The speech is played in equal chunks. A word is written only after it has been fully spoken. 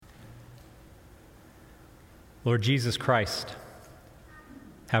Lord Jesus Christ,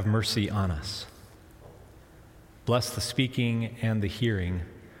 have mercy on us. Bless the speaking and the hearing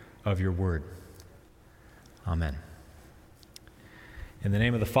of your word. Amen. In the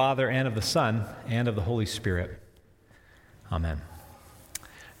name of the Father, and of the Son, and of the Holy Spirit. Amen.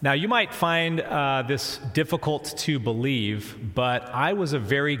 Now, you might find this difficult to believe, but I was a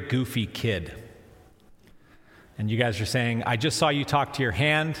very goofy kid. And you guys are saying, I just saw you talk to your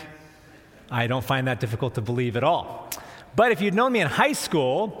hand. I don't find that difficult to believe at all. But if you'd known me in high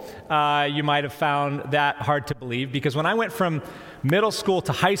school, you might have found that hard to believe, because when I went from middle school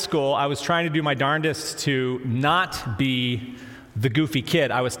to high school, I was trying to do my darndest to not be the goofy kid.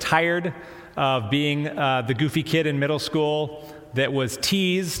 I was tired of being the goofy kid in middle school that was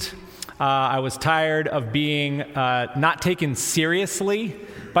teased. I was tired of being not taken seriously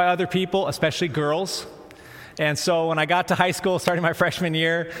by other people, especially girls. And so when I got to high school, starting my freshman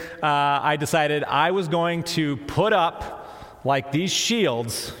year, I decided I was going to put up like these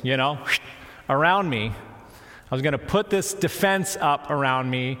shields, around me. I was going to put this defense up around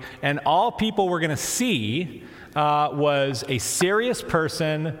me, and all people were going to see was a serious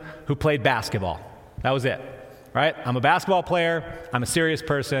person who played basketball. That was it, right? I'm a basketball player. I'm a serious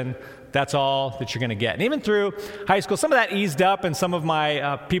person. That's all that you're going to get. And even through high school, some of that eased up, and some of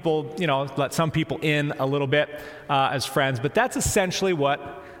my people, let some people in a little bit as friends, but that's essentially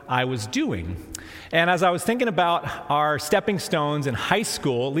what I was doing. And as I was thinking about our stepping stones in high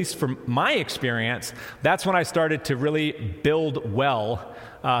school, at least from my experience, that's when I started to really build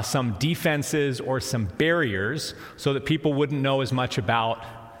some defenses or some barriers so that people wouldn't know as much about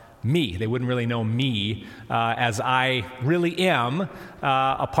me. They wouldn't really know me as I really am,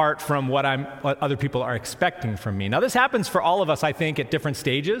 apart from what other people are expecting from me. Now, this happens for all of us, I think, at different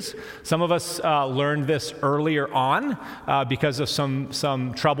stages. Some of us learned this earlier on because of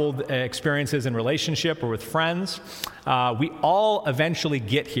some troubled experiences in relationship or with friends. We all eventually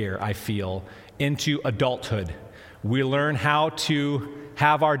get here, I feel, into adulthood. We learn how to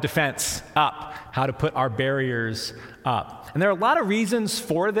have our defense up, how to put our barriers up. And there are a lot of reasons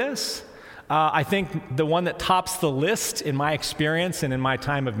for this. I think the one that tops the list in my experience and in my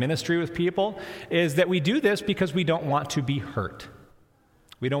time of ministry with people is that we do this because we don't want to be hurt.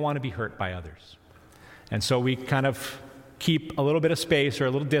 We don't want to be hurt by others. And so we kind of keep a little bit of space or a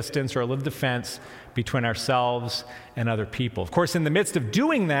little distance or a little defense between ourselves and other people. Of course, in the midst of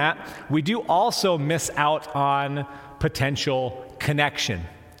doing that, we do also miss out on potential connection,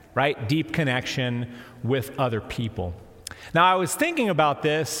 right? Deep connection with other people. Now, I was thinking about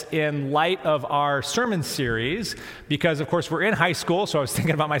this in light of our sermon series because, of course, we're in high school, so I was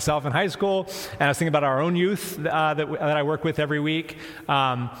thinking about myself in high school, and I was thinking about our own youth that I work with every week,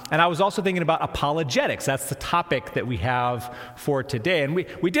 and I was also thinking about apologetics. That's the topic that we have for today, and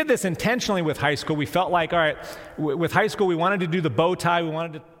we did this intentionally with high school. We felt like, all right, with high school, we wanted to do the bow tie. We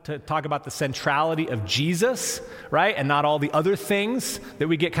wanted to talk about the centrality of Jesus, right, and not all the other things that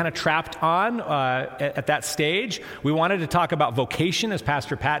we get kind of trapped on at that stage. We wanted to talk about vocation, as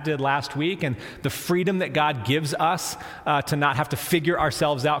Pastor Pat did last week, and the freedom that God gives us to not have to figure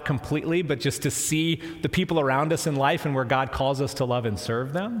ourselves out completely, but just to see the people around us in life and where God calls us to love and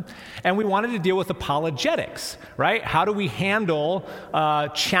serve them. And we wanted to deal with apologetics, right? How do we handle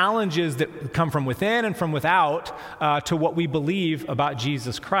challenges that come from within and from without to what we believe about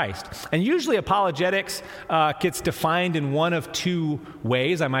Jesus Christ? And usually apologetics gets defined in one of two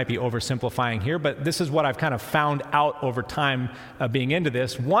ways. I might be oversimplifying here, but this is what I've kind of found out over time being into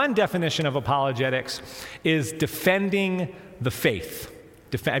this. One definition of apologetics is defending the faith.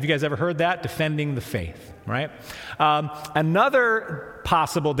 Have you guys ever heard that? Defending the faith, right? Another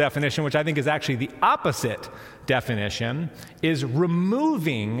possible definition, which I think is actually the opposite definition, is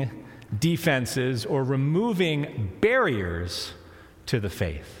removing defenses or removing barriers to the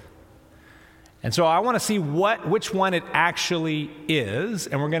faith. And so I want to see which one it actually is,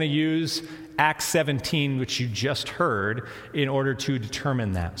 and we're going to use Acts 17, which you just heard, in order to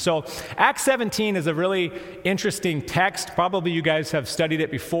determine that. So Acts 17 is a really interesting text. Probably you guys have studied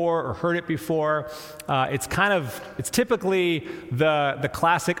it before or heard it before. It's typically the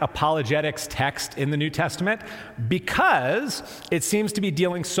classic apologetics text in the New Testament because it seems to be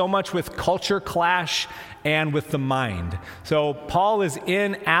dealing so much with culture clash and with the mind. So Paul is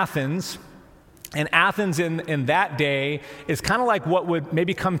in Athens. And Athens in that day is kind of like what would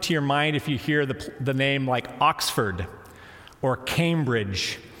maybe come to your mind if you hear the name like Oxford or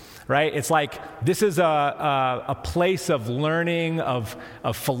Cambridge right? It's like this is a place of learning, of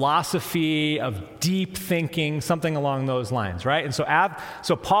philosophy, of deep thinking, something along those lines, right? And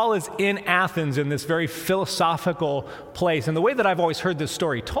so Paul is in Athens in this very philosophical place. And the way that I've always heard this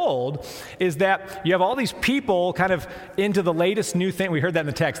story told is that you have all these people kind of into the latest new thing. We heard that in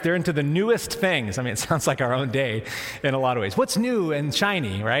the text. They're into the newest things. I mean, it sounds like our own day in a lot of ways. What's new and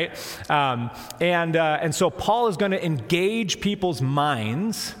shiny, right? And so Paul is going to engage people's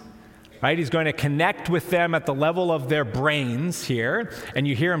minds, right? He's going to connect with them at the level of their brains here. And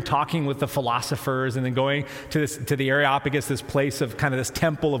you hear him talking with the philosophers and then going to the Areopagus, this place of kind of this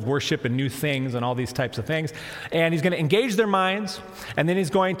temple of worship and new things and all these types of things. And he's going to engage their minds. And then he's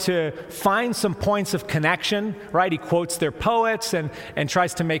going to find some points of connection, right? He quotes their poets and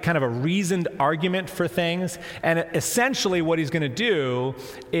tries to make kind of a reasoned argument for things. And essentially what he's going to do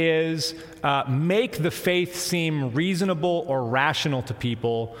is make the faith seem reasonable or rational to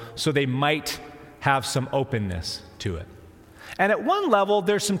people so they might have some openness to it. And at one level,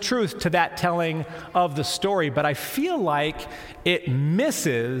 there's some truth to that telling of the story, but I feel like it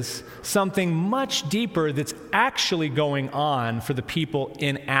misses something much deeper that's actually going on for the people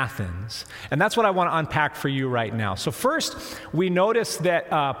in Athens. And that's what I want to unpack for you right now. So first, we notice that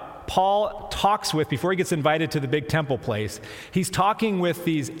Paul talks with, before he gets invited to the big temple place, he's talking with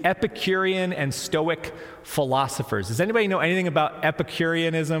these Epicurean and Stoic philosophers. Does anybody know anything about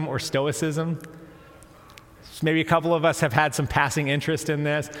Epicureanism or Stoicism? Maybe a couple of us have had some passing interest in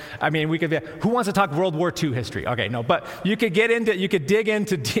this. I mean, who wants to talk World War II history? Okay, no, but you could dig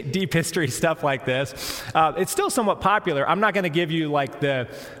into deep history stuff like this. It's still somewhat popular. I'm not going to give you like the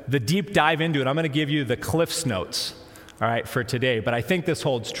deep dive into it. I'm going to give you the Cliff's Notes. All right, for today, but I think this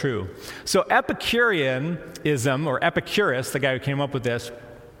holds true. So Epicureanism, or Epicurus, the guy who came up with this,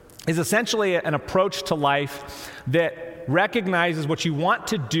 is essentially an approach to life that recognizes what you want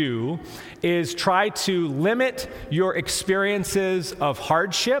to do is try to limit your experiences of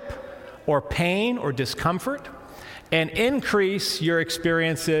hardship or pain or discomfort and increase your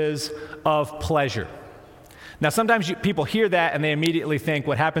experiences of pleasure. Now, sometimes people hear that and they immediately think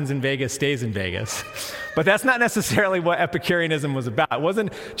what happens in Vegas stays in Vegas. But that's not necessarily what Epicureanism was about. It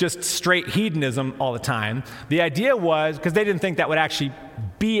wasn't just straight hedonism all the time. The idea was, because they didn't think that would actually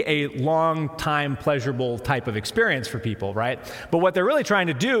be a long-time pleasurable type of experience for people, right? But what they're really trying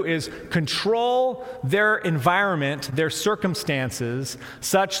to do is control their environment, their circumstances,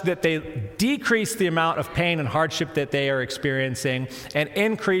 such that they decrease the amount of pain and hardship that they are experiencing and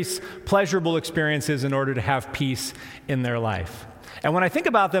increase pleasurable experiences in order to have peace in their life. And when I think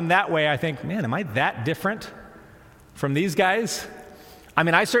about them that way, I think, man, am I that different from these guys? I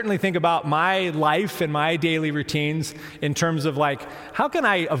mean, I certainly think about my life and my daily routines in terms of like, how can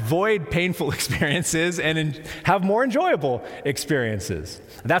I avoid painful experiences and have more enjoyable experiences?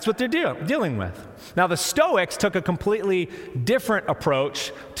 That's what they're dealing with. Now, the Stoics took a completely different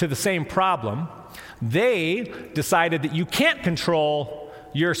approach to the same problem. They decided that you can't control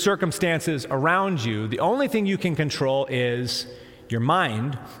your circumstances around you. The only thing you can control is your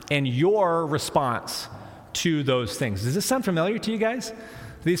mind and your response to those things. Does this sound familiar to you guys?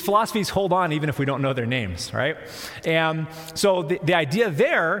 These philosophies hold on even if we don't know their names, right? And so the idea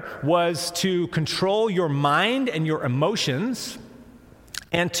there was to control your mind and your emotions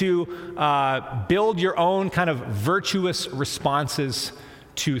and to build your own kind of virtuous responses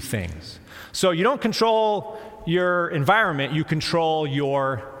to things. So you don't control your environment, you control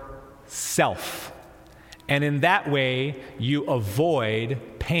yourself. And in that way, you avoid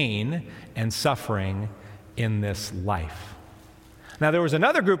pain and suffering in this life. Now, there was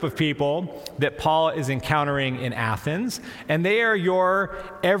another group of people that Paul is encountering in Athens, and they are your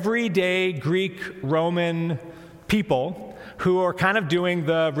everyday Greek, Roman people who are kind of doing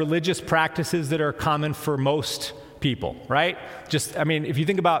the religious practices that are common for most people, right? If you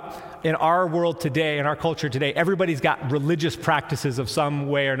think about in our world today, in our culture today, everybody's got religious practices of some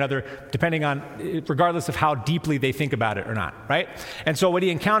way or another, regardless of how deeply they think about it or not, right? And so what he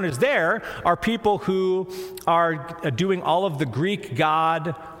encounters there are people who are doing all of the Greek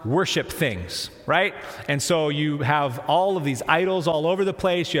god worship things, right? And so you have all of these idols all over the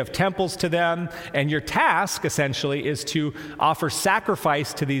place, you have temples to them, and your task essentially is to offer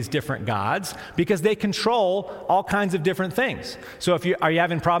sacrifice to these different gods because they control all kinds of different things. So are you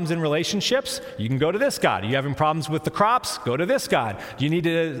having problems in relationships? You can go to this god. Are you having problems with the crops? Go to this god. Do you need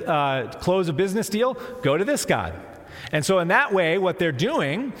to close a business deal? Go to this god. And so in that way, what they're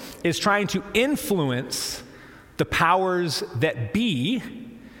doing is trying to influence the powers that be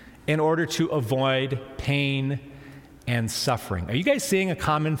in order to avoid pain and suffering. Are you guys seeing a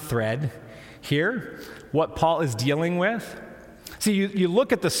common thread here? What Paul is dealing with? See, you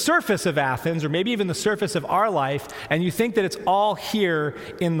look at the surface of Athens, or maybe even the surface of our life, and you think that it's all here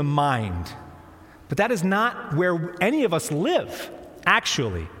in the mind. But that is not where any of us live,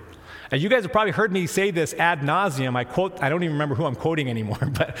 actually. You guys have probably heard me say this ad nauseum. I don't even remember who I'm quoting anymore,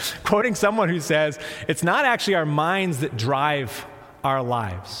 but quoting someone who says, it's not actually our minds that drive our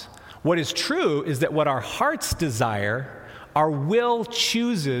lives. What is true is that what our hearts desire, our will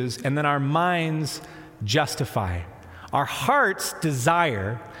chooses, and then our minds justify. Our hearts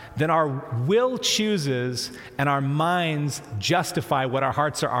desire, then our will chooses, and our minds justify what our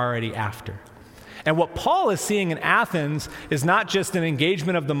hearts are already after. And what Paul is seeing in Athens is not just an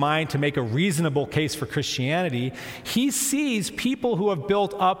engagement of the mind to make a reasonable case for Christianity. He sees people who have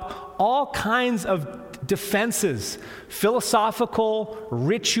built up all kinds of defenses, philosophical,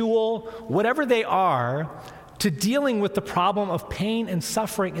 ritual, whatever they are, to dealing with the problem of pain and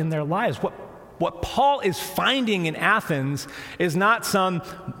suffering in their lives. What Paul is finding in Athens is not some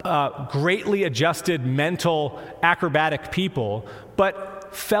greatly adjusted mental acrobatic people,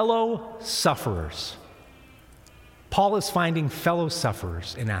 but fellow sufferers. Paul is finding fellow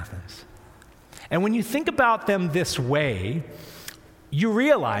sufferers in Athens. And when you think about them this way, you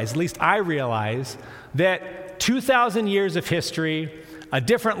realize, at least I realize, that 2,000 years of history, a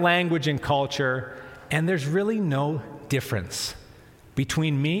different language and culture, and there's really no difference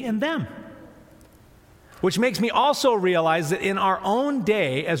between me and them. Which makes me also realize that in our own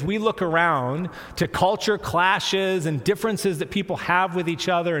day, as we look around to culture clashes and differences that people have with each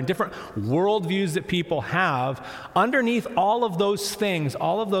other and different worldviews that people have, underneath all of those things,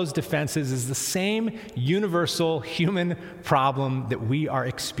 all of those defenses, is the same universal human problem that we are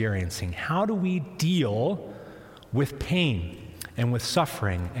experiencing. How do we deal with pain and with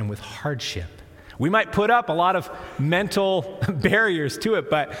suffering and with hardship? We might put up a lot of mental barriers to it,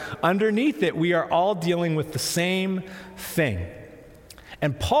 but underneath it, we are all dealing with the same thing.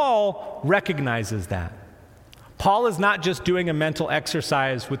 And Paul recognizes that. Paul is not just doing a mental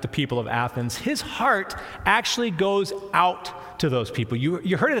exercise with the people of Athens. His heart actually goes out to those people.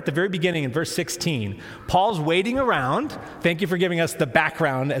 You heard it at the very beginning in verse 16. Paul's waiting around. Thank you for giving us the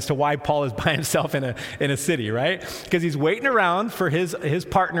background as to why Paul is by himself in a city, right? Because he's waiting around for his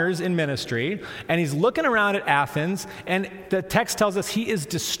partners in ministry, and he's looking around at Athens, and the text tells us he is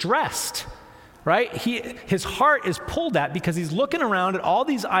distressed, right? His heart is pulled at because he's looking around at all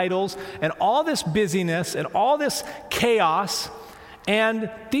these idols and all this busyness and all this chaos,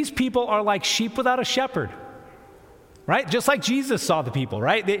 and these people are like sheep without a shepherd. Right? Just like Jesus saw the people,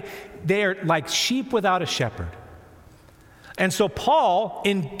 right? They are like sheep without a shepherd. And so Paul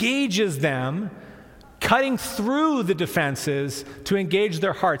engages them, cutting through the defenses to engage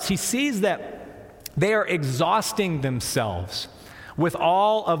their hearts. He sees that they are exhausting themselves with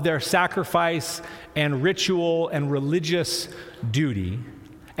all of their sacrifice and ritual and religious duty,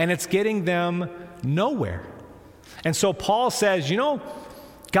 and it's getting them nowhere. And so Paul says,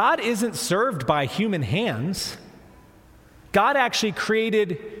 God isn't served by human hands. God actually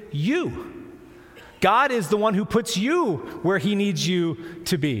created you. God is the one who puts you where he needs you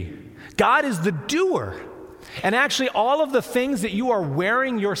to be. God is the doer. And actually, all of the things that you are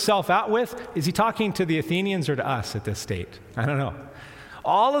wearing yourself out with, is he talking to the Athenians or to us at this state? I don't know.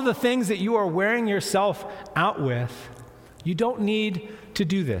 All of the things that you are wearing yourself out with, you don't need to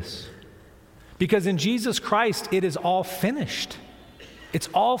do this. Because in Jesus Christ, it is all finished. It's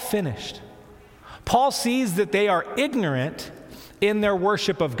all finished. Paul sees that they are ignorant in their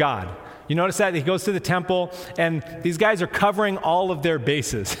worship of God. You notice that he goes to the temple, and these guys are covering all of their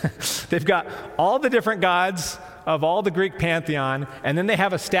bases. They've got all the different gods of all the Greek pantheon, and then they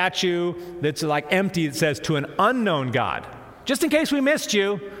have a statue that's like empty that says, to an unknown God. Just in case we missed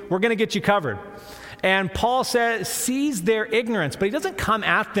you, we're going to get you covered. And Paul sees their ignorance, but he doesn't come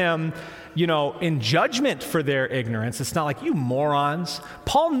at them in judgment for their ignorance. It's not like, you morons.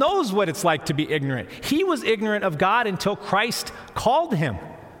 Paul knows what it's like to be ignorant. He was ignorant of God until Christ called him.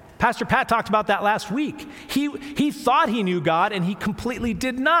 Pastor Pat talked about that last week. He thought he knew God, and he completely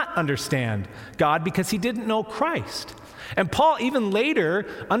did not understand God because he didn't know Christ. And Paul, even later,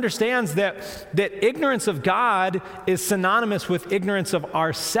 understands that ignorance of God is synonymous with ignorance of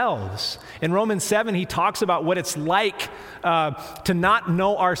ourselves. In Romans 7, he talks about what it's like to not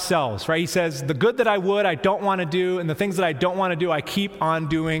know ourselves, right? He says, the good that I would, I don't want to do, and the things that I don't want to do, I keep on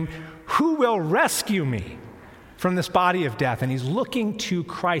doing. Who will rescue me from this body of death? And he's looking to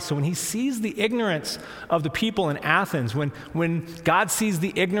Christ. So when he sees the ignorance of the people in Athens, when God sees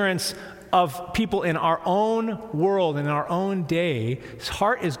the ignorance of people in our own world, in our own day, his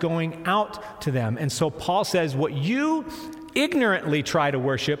heart is going out to them. And so Paul says, what you ignorantly try to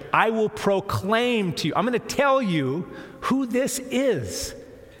worship, I will proclaim to you. I'm going to tell you who this is.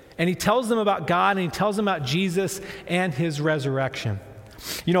 And he tells them about God, and he tells them about Jesus and his resurrection.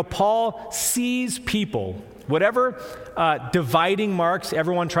 You know, Paul sees people, whatever dividing marks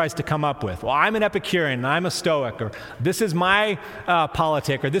everyone tries to come up with. Well, I'm an Epicurean, and I'm a Stoic, or this is my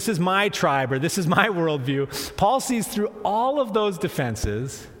politic, or this is my tribe, or this is my worldview. Paul sees through all of those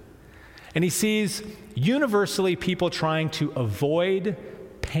defenses, and he sees universally people trying to avoid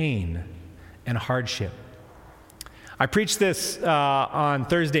pain and hardship. I preached this on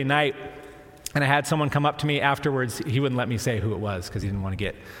Thursday night, and I had someone come up to me afterwards. He wouldn't let me say who it was because he didn't want to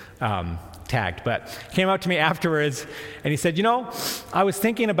get tagged, but came up to me afterwards, and he said, you know, I was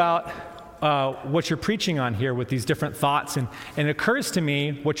thinking about what you're preaching on here with these different thoughts, and it occurs to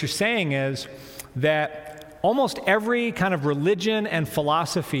me what you're saying is that almost every kind of religion and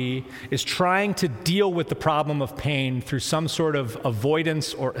philosophy is trying to deal with the problem of pain through some sort of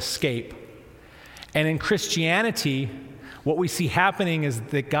avoidance or escape. And in Christianity, what we see happening is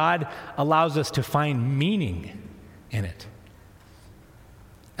that God allows us to find meaning in it.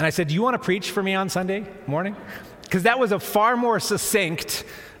 And I said, do you want to preach for me on Sunday morning? Because that was a far more succinct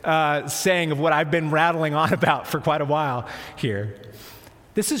saying of what I've been rattling on about for quite a while here.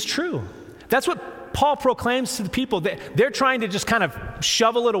 This is true. That's what Paul proclaims to the people. They're trying to just kind of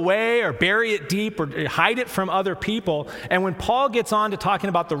shovel it away or bury it deep or hide it from other people. And when Paul gets on to talking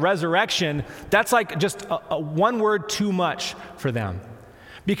about the resurrection, that's like just a one word too much for them.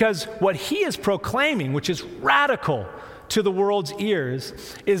 Because what he is proclaiming, which is radical to the world's ears,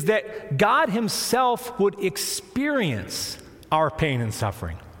 is that God himself would experience our pain and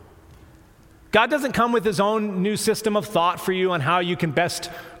suffering. God doesn't come with his own new system of thought for you on how you can best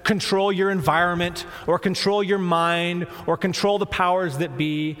control your environment or control your mind or control the powers that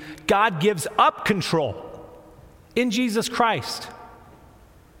be. God gives up control in Jesus Christ.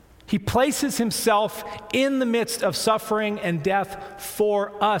 He places himself in the midst of suffering and death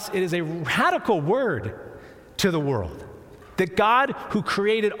for us. It is a radical word to the world that God, who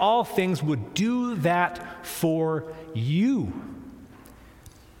created all things, would do that for you.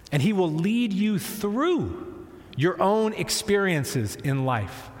 And he will lead you through your own experiences in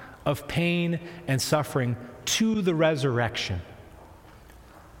life of pain and suffering to the resurrection.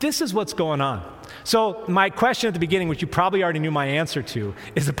 This is what's going on. So my question at the beginning, which you probably already knew my answer to,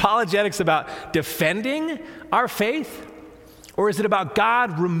 is apologetics about defending our faith, or is it about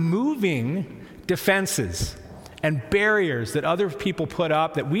God removing defenses and barriers that other people put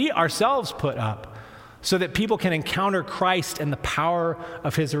up, that we ourselves put up, so that people can encounter Christ and the power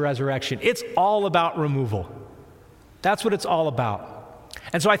of his resurrection? It's all about removal. That's what it's all about.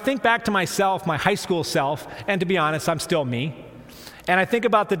 And so I think back to myself, my high school self, and to be honest, I'm still me. And I think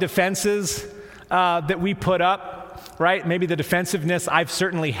about the defenses that we put up, right? Maybe the defensiveness I've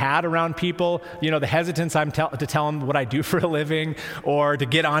certainly had around people, you know, the hesitance to tell them what I do for a living, or to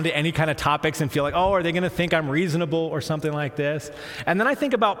get onto any kind of topics and feel like, oh, are they going to think I'm reasonable or something like this? And then I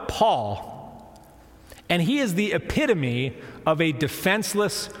think about Paul, and he is the epitome of a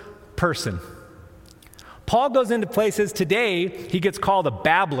defenseless person. Paul goes into places. Today, he gets called a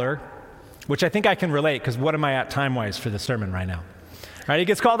babbler, which I think I can relate, because what am I at time-wise for the sermon right now? Right? He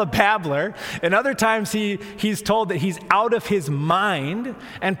gets called a babbler, and other times he's told that he's out of his mind,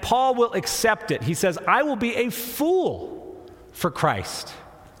 and Paul will accept it. He says, I will be a fool for Christ.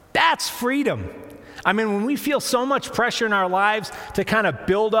 That's freedom. I mean, when we feel so much pressure in our lives to kind of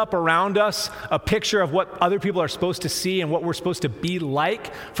build up around us a picture of what other people are supposed to see and what we're supposed to be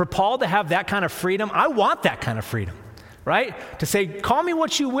like, for Paul to have that kind of freedom, I want that kind of freedom, right? To say, call me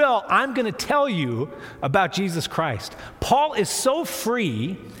what you will, I'm going to tell you about Jesus Christ. Paul is so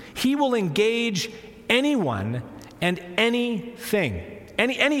free, he will engage anyone and anything,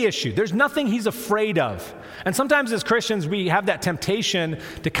 any issue. There's nothing he's afraid of. And sometimes as Christians, we have that temptation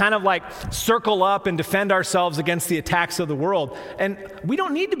to kind of like circle up and defend ourselves against the attacks of the world. And we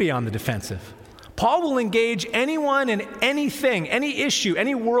don't need to be on the defensive. Paul will engage anyone and anything, any issue,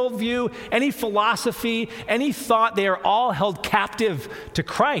 any worldview, any philosophy, any thought. They are all held captive to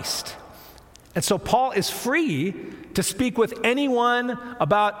Christ. And so Paul is free to speak with anyone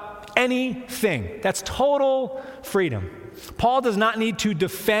about anything. That's total freedom. Paul does not need to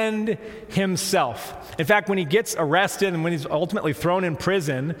defend himself. In fact, when he gets arrested and when he's ultimately thrown in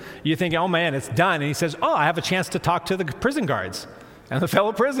prison, you think, oh man, it's done. And he says, oh, I have a chance to talk to the prison guards and the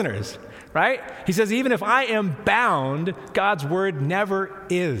fellow prisoners, right? He says, even if I am bound, God's word never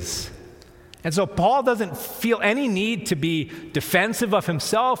is. And so Paul doesn't feel any need to be defensive of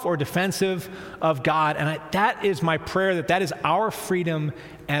himself or defensive of God. And that is my prayer, that is our freedom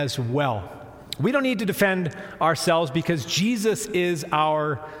as well. We don't need to defend ourselves because Jesus is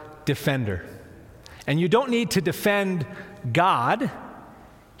our defender. And you don't need to defend God.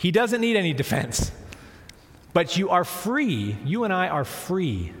 He doesn't need any defense. But you are free, you and I are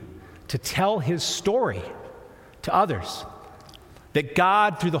free to tell his story to others. That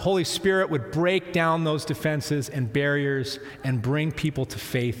God, through the Holy Spirit, would break down those defenses and barriers and bring people to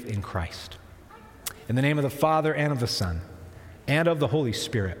faith in Christ. In the name of the Father, and of the Son, and of the Holy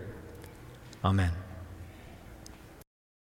Spirit. Amen.